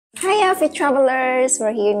Hi outfit travelers!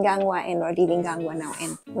 We're here in Gangwa and we're leaving Gangwa now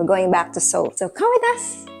and we're going back to Seoul. So come with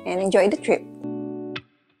us and enjoy the trip.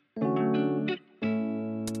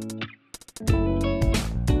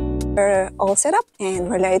 We're all set up and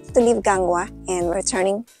we're ready to leave Gangwa and we're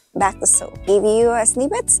returning back to Seoul. Give you a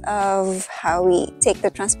snippet of how we take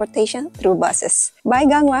the transportation through buses. By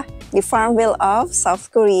Gangwa, the Farmville of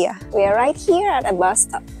South Korea. We are right here at a bus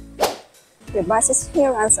stop. The buses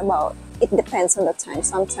here runs about, it depends on the time,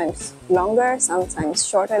 sometimes longer, sometimes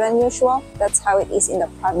shorter than usual. That's how it is in the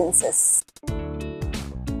provinces.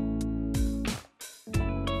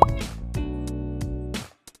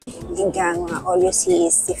 In Gangwa, all you see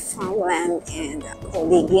is the farmland and all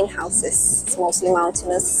the greenhouses. It's mostly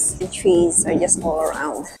mountainous, the trees are just all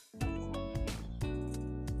around.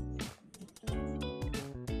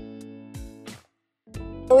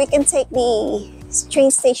 We can take the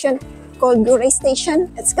train station called Gure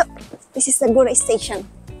Station. Let's go. This is the Gure Station.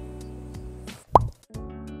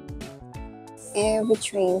 Every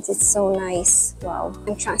train is so nice. Wow.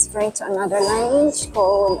 I'm transferring to another line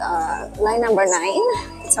called line number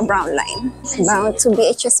 9. It's a brown line. Bound to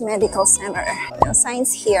BHS Medical Center. The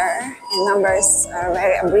signs here and numbers are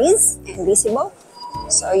very a breeze and visible.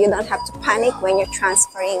 So you don't have to panic when you're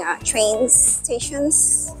transferring train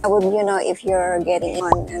stations. How would you know if you're getting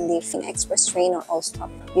on the express train or all stop?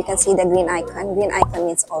 You can see the green icon. Green icon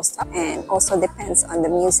means all stop and also depends on the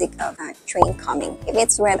music of train coming. If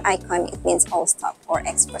it's red icon, it means all stop or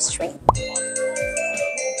express train.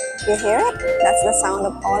 You hear it? That's the sound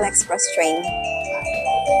of all express train.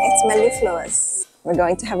 It's mellifluous. We're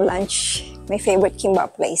going to have lunch. My favorite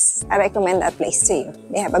kimbap place. I recommend that place to you.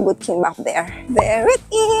 They have a good kimbap there. There it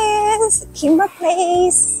is! Kimbap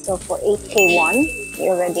place! So for 8K1, you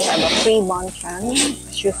already have a free banchan,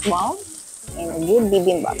 shoes ball, and a good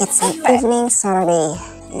bibimbap. It's an evening Saturday.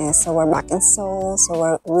 Yeah, so we're back in Seoul. So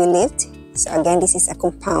where we lived. So again, this is a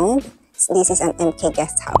compound. This is an MK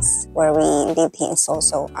guest house where we lived here in Seoul.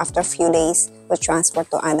 So after a few days, we transferred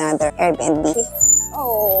to another Airbnb.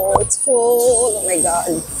 Oh, it's full! Oh my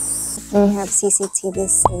god! We have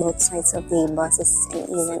CCTVs on both sides of the buses and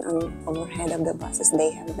even on overhead of the buses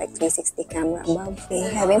they have like 360 camera above. We're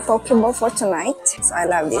having Pokeball for tonight, so I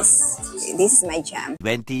love this. This is my jam.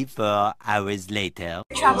 24 hours later.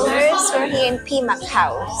 Travelers, we're here in Pimak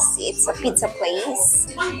House. It's a pizza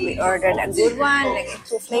place. We ordered a good one, like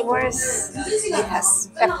 2 flavors. It has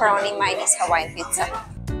pepperoni, mine is Hawaiian pizza.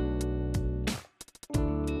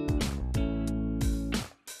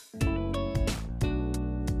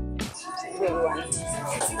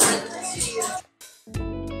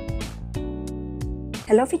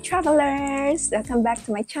 Hello fit travelers! Welcome back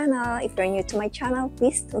to my channel. If you're new to my channel,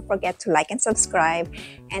 please don't forget to like and subscribe.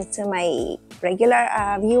 And to my regular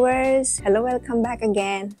viewers, hello, welcome back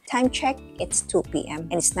again. Time check, it's 2 p.m.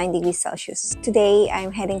 and it's 9 degrees Celsius. Today,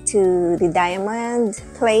 I'm heading to the diamond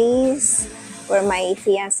place where my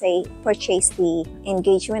fiancé purchased the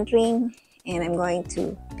engagement ring. And I'm going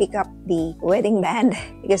to pick up the wedding band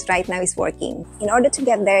because right now it's working. In order to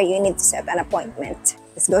get there, you need to set an appointment.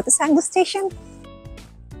 Let's go to Sang-gu Station.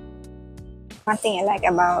 One thing I like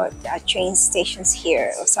about train stations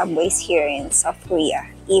here or subways here in South Korea,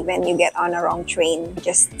 even you get on a wrong train,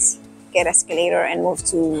 just get escalator and move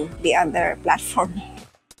to the other platform.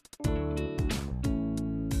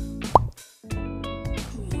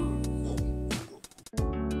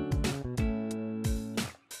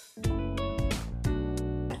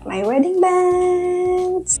 My wedding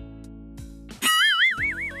bands.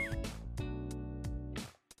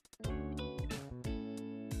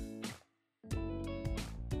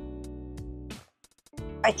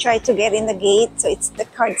 I tried to get in the gate, so the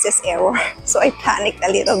card says error. So I panicked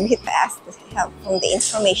a little bit. I asked help from the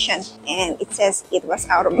information, and it says it was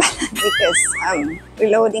out of balance because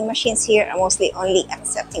reloading machines here are mostly only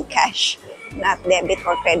accepting cash, not debit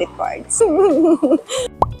or credit cards.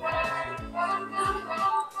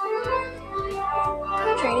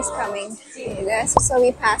 Train is coming. So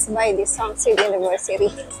we passed by the Seoul University.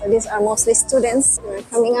 So these are mostly students who are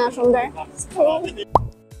coming out from their school.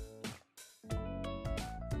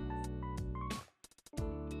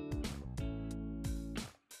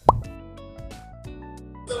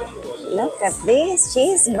 Look at this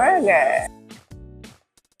cheeseburger.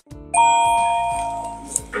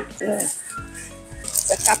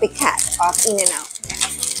 It's a copycat of In-N-Out,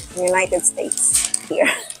 United States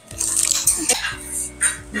here.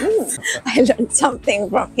 I learned something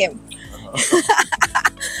from him.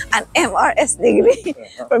 An MRS degree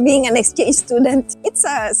for being an exchange student. It's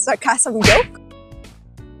a sarcasm joke.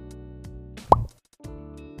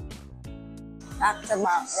 Fact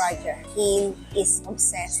about Roger, he is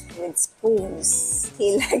obsessed with spoons.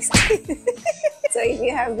 He likes so if you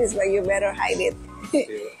have this bag, you better hide it.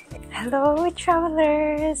 Hello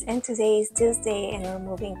travelers, and today is Tuesday and we're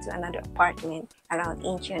moving to another apartment around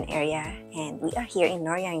Incheon area, and we are here in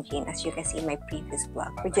Noryangjin as you can see in my previous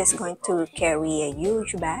vlog. We're just going to carry a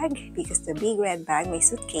huge bag because the big red bag, my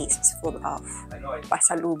suitcase, is full of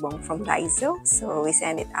pasalubong from Daiso, so we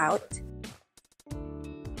send it out.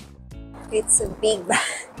 It's a big bag,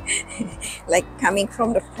 like coming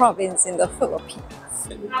from the province in the Philippines.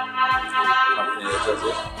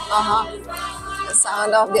 The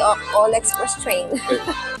sound of the All Express train.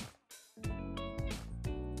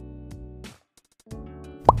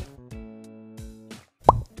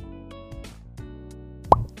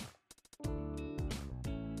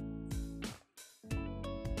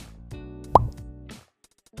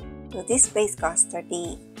 So this place costs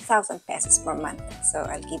 30,000 pesos per month. So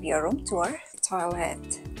I'll give you a room tour.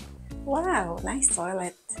 Toilet. Wow, nice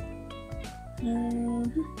toilet.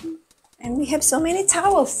 And we have so many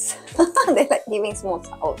towels. They like giving small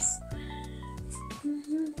towels.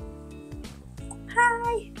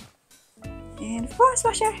 Hi. And of course,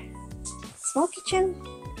 washer. Small kitchen.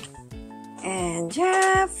 And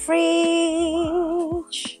fridge.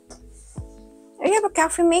 We have a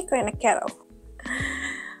coffee maker and a kettle.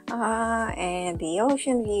 And the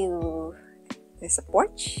ocean view. There's a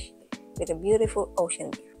porch with a beautiful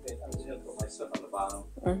ocean view. I'm just gonna put my stuff on the bottom.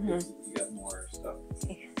 You got more stuff.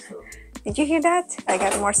 So. Did you hear that? I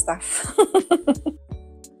got more stuff.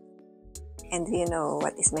 And do you know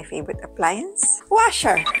what is my favorite appliance?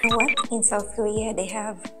 Washer! You know what? In South Korea, they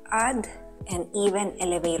have odd and even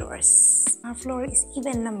elevators. Our floor is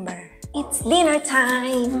even number. It's dinner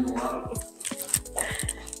time!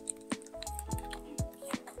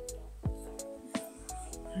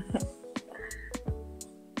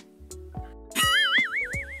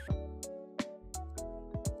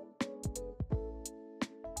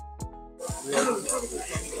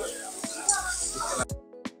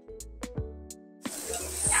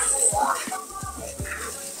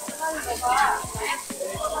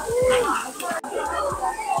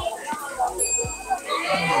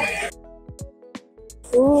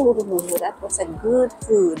 Ooh, that was a good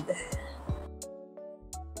food.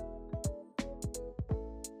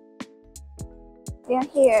 We are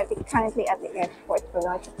here currently at the airport. We're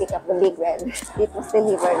going to pick up the big red. It was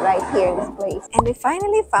delivered right here in this place. And we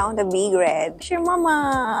finally found the big red. Sure,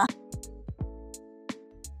 mama!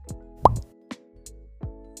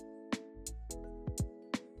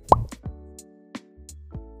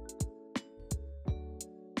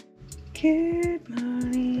 Good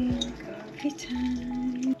morning, coffee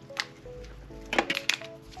time.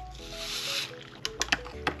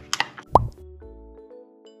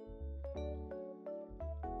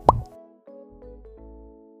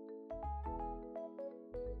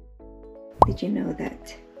 Did you know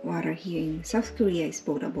that water here in South Korea is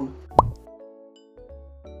potable?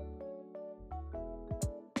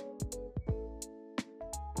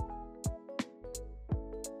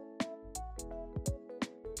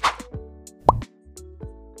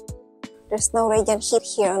 There's no radiant heat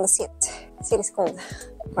here on the seat. The seat is cold.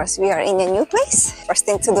 Of course, we are in a new place. First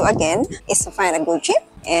thing to do again is to find a good gym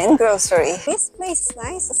and grocery. This place is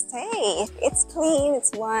nice to stay. It's clean,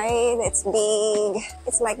 it's wide, it's big.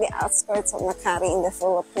 It's like the outskirts of Makati in the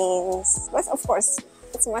Philippines. But of course,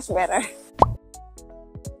 it's much better.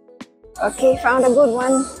 Okay, found a good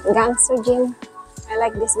one. Gangster gym. I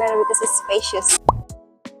like this better because it's spacious.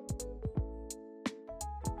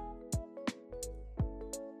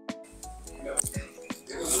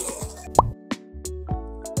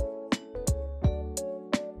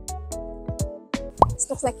 This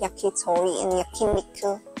looks like yakitori and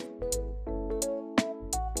yakiniku.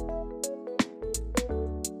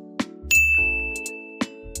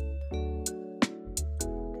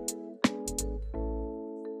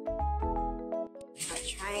 I'm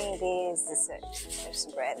trying this dessert. There's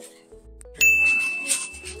bread.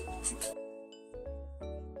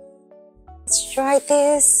 Let's try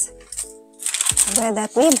this bread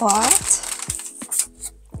that we bought.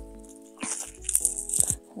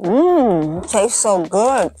 Tastes so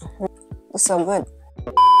good. It's so good.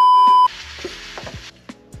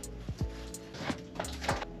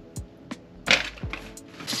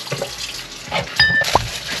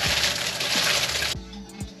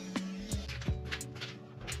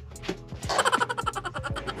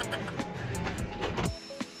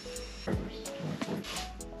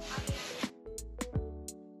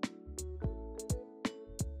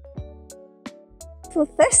 Well,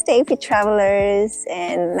 Thursday, fit travelers,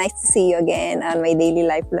 and nice to see you again on my daily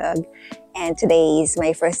life vlog. And today is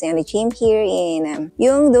my first day on the gym here in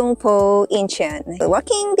Jung-gu Incheon. The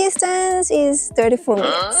walking distance is 34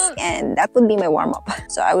 minutes and that would be my warm-up.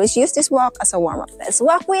 So I will use this walk as a warm-up. Let's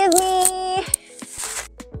walk with me!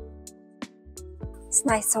 It's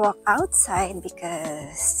nice to walk outside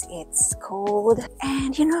because it's cold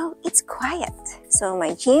and you know, it's quiet. So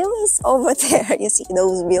my gym is over there. You see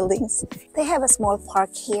those buildings? They have a small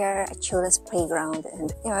park here, a children's playground,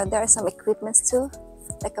 and you know, there are some equipments too,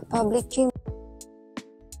 like a public gym.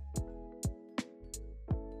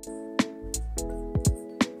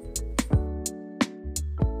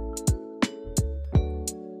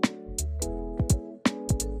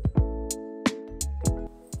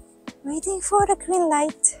 Waiting for the green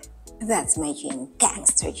light. That's my gym,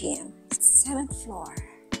 gangster gym. 7th floor.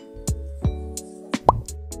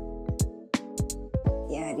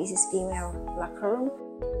 Yeah, this is female locker room.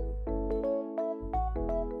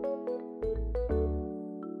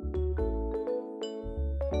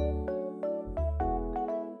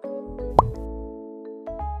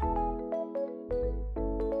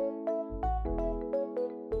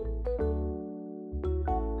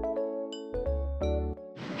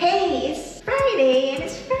 Hey, it's Friday and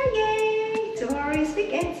it's Friday! Tomorrow is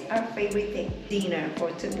weekend, our favorite thing, dinner for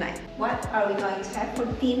tonight. What are we going to have for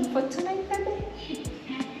dinner for tonight, baby?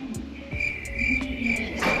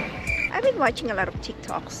 I've been watching a lot of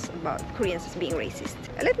TikToks about Koreans as being racist.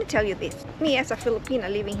 Let me tell you this, me as a Filipina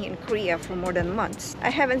living here in Korea for more than months, I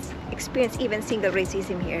haven't experienced even single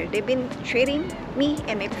racism here. They've been treating me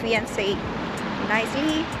and my fiancé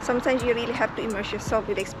nicely. Sometimes you really have to immerse yourself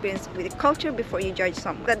with the experience, with the culture before you judge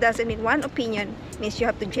someone. That doesn't mean one opinion means you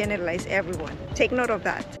have to generalize everyone. Take note of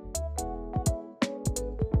that.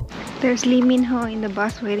 There's Lee Min-ho in the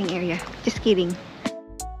bus waiting area. Just kidding.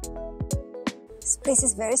 This place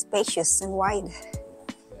is very spacious and wide.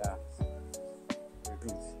 Yeah.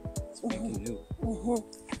 It's making new.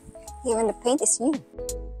 Even the paint is new.